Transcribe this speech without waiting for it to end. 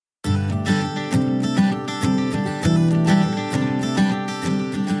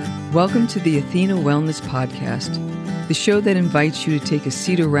Welcome to the Athena Wellness Podcast, the show that invites you to take a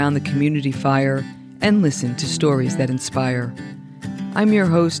seat around the community fire and listen to stories that inspire. I'm your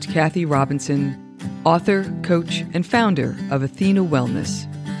host, Kathy Robinson, author, coach, and founder of Athena Wellness,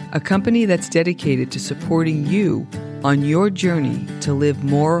 a company that's dedicated to supporting you on your journey to live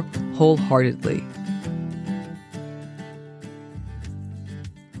more wholeheartedly.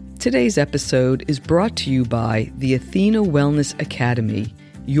 Today's episode is brought to you by the Athena Wellness Academy,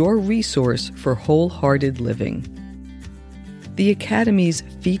 your resource for wholehearted living. The Academy's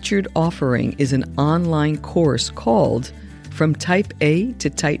featured offering is an online course called From Type A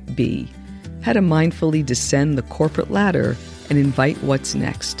to Type B, How to Mindfully Descend the Corporate Ladder and Invite What's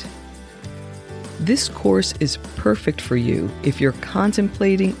Next. This course is perfect for you if you're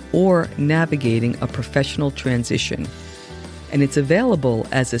contemplating or navigating a professional transition, and it's available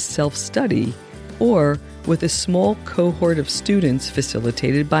as a self-study or with a small cohort of students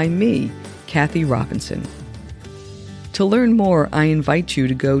facilitated by me, Kathy Robinson. To learn more, I invite you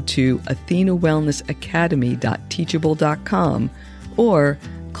to go to athenawellnessacademy.teachable.com or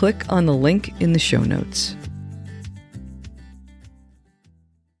click on the link in the show notes.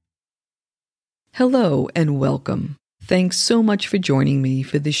 Hello and welcome. Thanks so much for joining me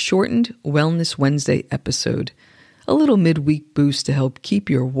for this shortened Wellness Wednesday episode, a little midweek boost to help keep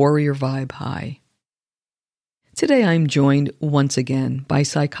your warrior vibe high. Today I'm joined once again by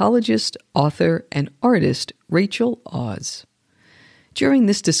psychologist, author, and artist Rachel Oz. During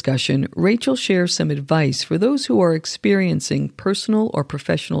this discussion, Rachel shares some advice for those who are experiencing personal or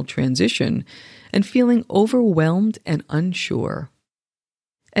professional transition and feeling overwhelmed and unsure.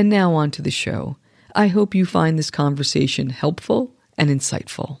 And now on to the show. I hope you find this conversation helpful and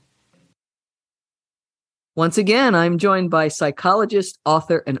insightful. Once again, I'm joined by psychologist,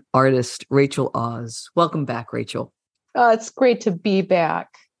 author, and artist Rachel Oz. Welcome back, Rachel. It's great to be back.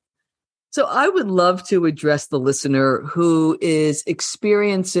 So I would love to address the listener who is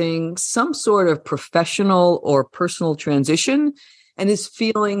experiencing some sort of professional or personal transition and is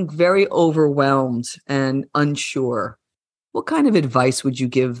feeling very overwhelmed and unsure. What kind of advice would you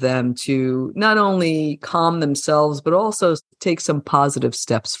give them to not only calm themselves, but also take some positive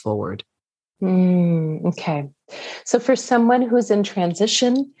steps forward? Okay. So for someone who's in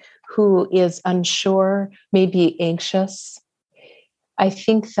transition, who is unsure, maybe anxious, I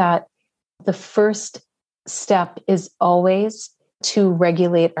think that the first step is always to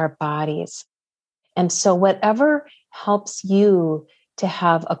regulate our bodies. And so whatever helps you to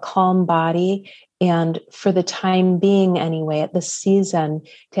have a calm body, and for the time being anyway, at this season,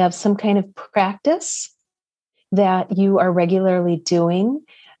 to have some kind of practice that you are regularly doing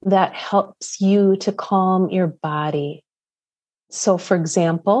that helps you to calm your body. So, for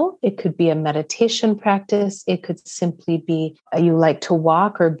example, it could be a meditation practice. It could simply be you like to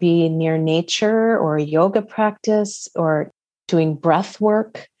walk or be near nature, or a yoga practice, or doing breath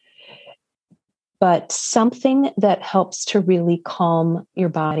work. But something that helps to really calm your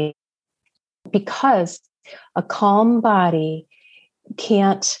body. Because a calm body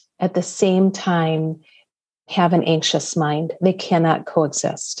can't at the same time have an anxious mind. They cannot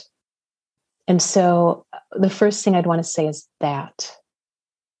coexist. And so the first thing I'd want to say is that.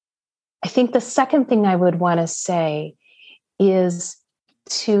 I think the second thing I would want to say is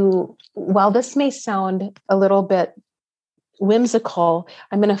while this may sound a little bit whimsical,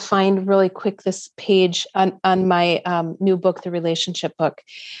 I'm going to find really quick this page on my new book, The Relationship Book,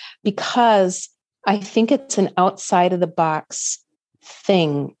 because I think it's an outside of the box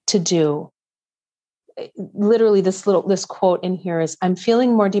thing to do. Literally, this quote in here is, I'm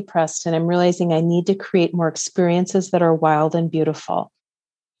feeling more depressed and I'm realizing I need to create more experiences that are wild and beautiful.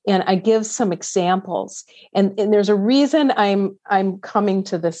 And I give some examples, and there's a reason I'm coming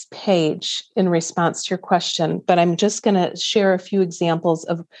to this page in response to your question, but I'm just going to share a few examples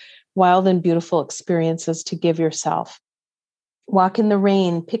of wild and beautiful experiences to give yourself. Walk in the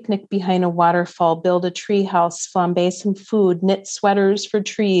rain, picnic behind a waterfall, build a tree house, flambe some food, knit sweaters for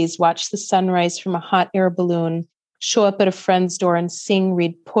trees, watch the sunrise from a hot air balloon, show up at a friend's door and sing,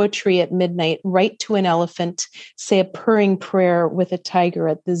 read poetry at midnight, write to an elephant, say a purring prayer with a tiger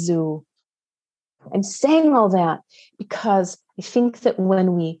at the zoo. I'm saying all that because I think that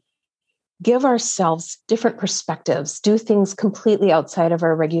when we give ourselves different perspectives, do things completely outside of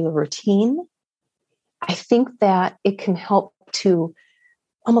our regular routine, I think that it can help to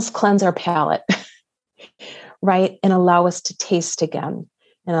almost cleanse our palate, right? And allow us to taste again,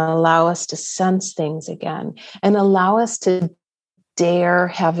 and allow us to sense things again, and allow us to dare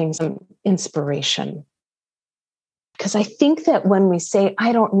having some inspiration. Because I think that when we say,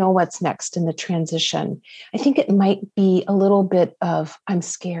 I don't know what's next in the transition, I think it might be a little bit of, I'm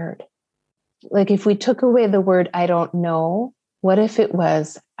scared. Like if we took away the word, I don't know, what if it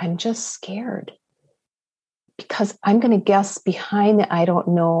was, I'm just scared? Because I'm going to guess behind the I don't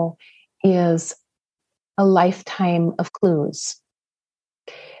know is a lifetime of clues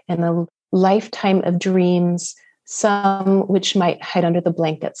and a lifetime of dreams, some which might hide under the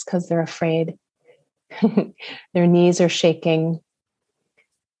blankets because they're afraid. Their knees are shaking,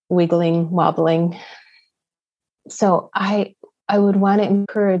 wiggling, wobbling. So I would want to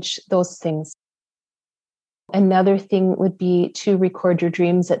encourage those things. Another thing would be to record your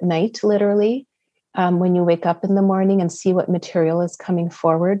dreams at night, literally, when you wake up in the morning and see what material is coming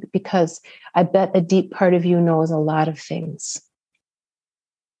forward, because I bet a deep part of you knows a lot of things.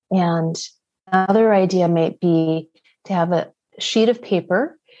 And another idea might be to have a sheet of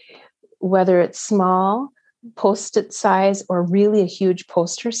paper, whether it's small, Post-it size, or really a huge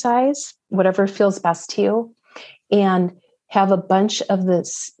poster size, whatever feels best to you, and have a bunch of the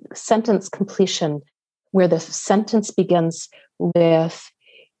sentence completion where the sentence begins with,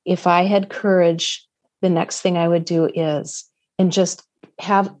 if I had courage, the next thing I would do is, and just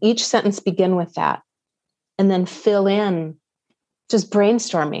have each sentence begin with that. And then fill in, just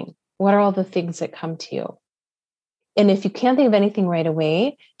brainstorming. What are all the things that come to you? And if you can't think of anything right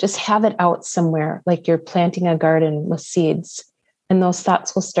away, just have it out somewhere, like you're planting a garden with seeds, and those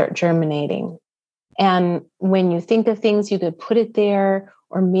thoughts will start germinating. And when you think of things, you could put it there,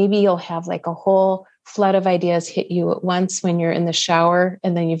 or maybe you'll have like a whole flood of ideas hit you at once when you're in the shower,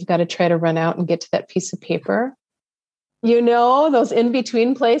 and then you've got to try to run out and get to that piece of paper. You know, those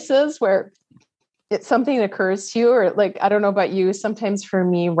in-between places where it's something that occurs to you, or like, I don't know about you, sometimes for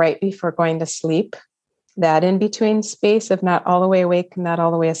me, right before going to sleep, that in-between space of not all the way awake and not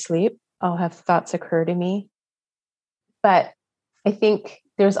all the way asleep, I'll have thoughts occur to me. But I think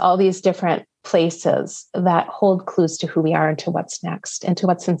there's all these different places that hold clues to who we are and to what's next and to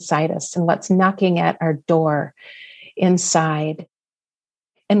what's inside us and what's knocking at our door inside.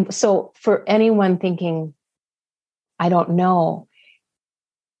 And so for anyone thinking, I don't know,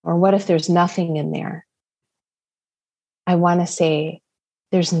 or what if there's nothing in there? I want to say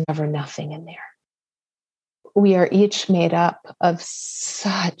there's never nothing in there. We are each made up of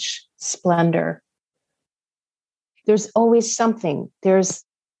such splendor. There's always something. There's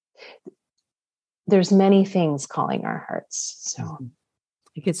many things calling our hearts. So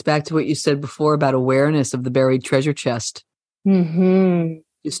it gets back to what you said before about awareness of the buried treasure chest. Mm-hmm.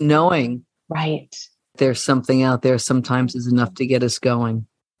 Just knowing, right, there's something out there sometimes is enough to get us going.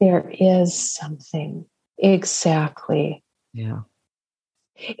 There is something. Exactly. Yeah.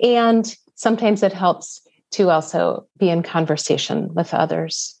 And sometimes it helps to also be in conversation with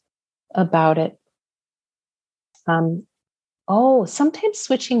others about it. Sometimes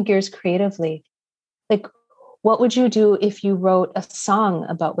switching gears creatively. Like, what would you do if you wrote a song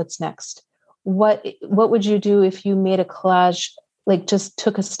about what's next? What would you do if you made a collage, like just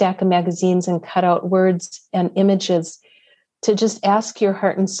took a stack of magazines and cut out words and images to just ask your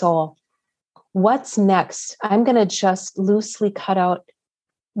heart and soul, what's next? I'm going to just loosely cut out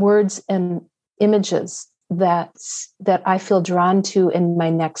words and images that I feel drawn to in my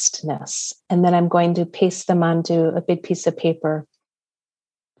nextness. And then I'm going to paste them onto a big piece of paper.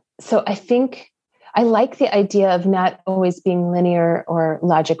 So I think I like the idea of not always being linear or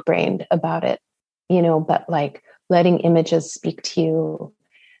logic brained about it, but like letting images speak to you.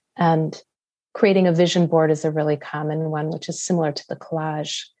 And creating a vision board is a really common one, which is similar to the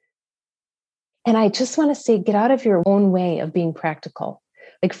collage. And I just want to say, get out of your own way of being practical.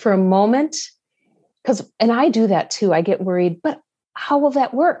 Like for a moment, and I do that too. I get worried, but how will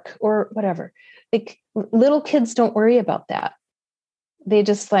that work or whatever? Like little kids don't worry about that. They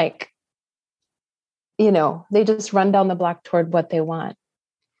just they just run down the block toward what they want.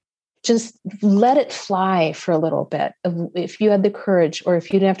 Just let it fly for a little bit. If you had the courage, or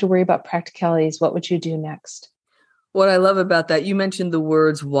if you didn't have to worry about practicalities, what would you do next? What I love about that, you mentioned the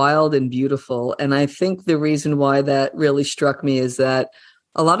words wild and beautiful. And I think the reason why that really struck me is that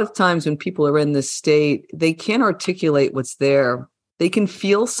a lot of times when people are in this state, they can't articulate what's there. They can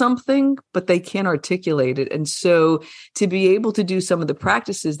feel something, but they can't articulate it. And so to be able to do some of the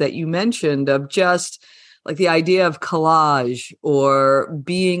practices that you mentioned of just like the idea of collage, or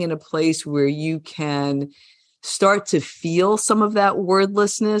being in a place where you can start to feel some of that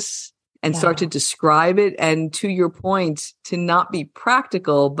wordlessness and start to describe it. And to your point, to not be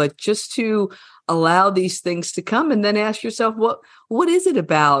practical, but just to allow these things to come, and then ask yourself, what is it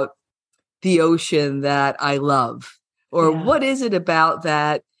about the ocean that I love? Or what is it about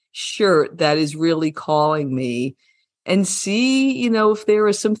that shirt that is really calling me? and see, if there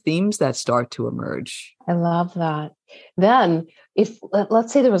are some themes that start to emerge. I love that. Then if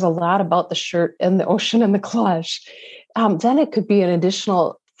let's say there was a lot about the shirt and the ocean and the collage, then it could be an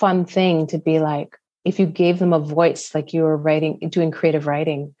additional fun thing to be like, if you gave them a voice, like you were doing creative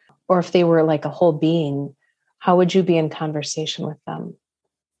writing, or if they were like a whole being, how would you be in conversation with them?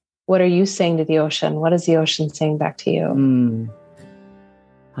 What are you saying to the ocean? What is the ocean saying back to you?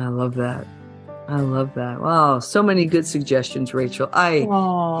 I love that. Wow. So many good suggestions, Rachel. I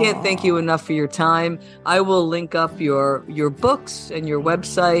can't thank you enough for your time. I will link up your books and your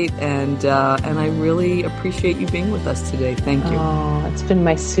website, and I really appreciate you being with us today. Thank you. Oh, it's been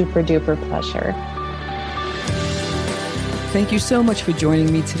my super duper pleasure. Thank you so much for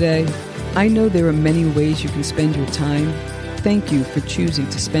joining me today. I know there are many ways you can spend your time. Thank you for choosing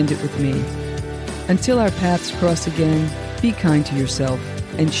to spend it with me. Until our paths cross again, be kind to yourself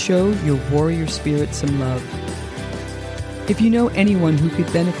and show your warrior spirit some love. If you know anyone who could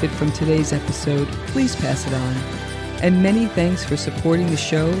benefit from today's episode, please pass it on. And many thanks for supporting the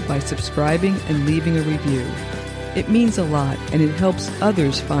show by subscribing and leaving a review. It means a lot, and it helps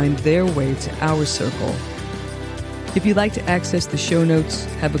others find their way to our circle. If you'd like to access the show notes,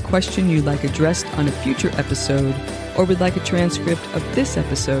 have a question you'd like addressed on a future episode, or would like a transcript of this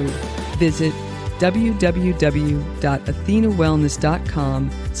episode, visit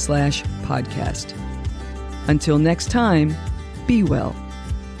www.athenawellness.com/podcast. Until next time, be well.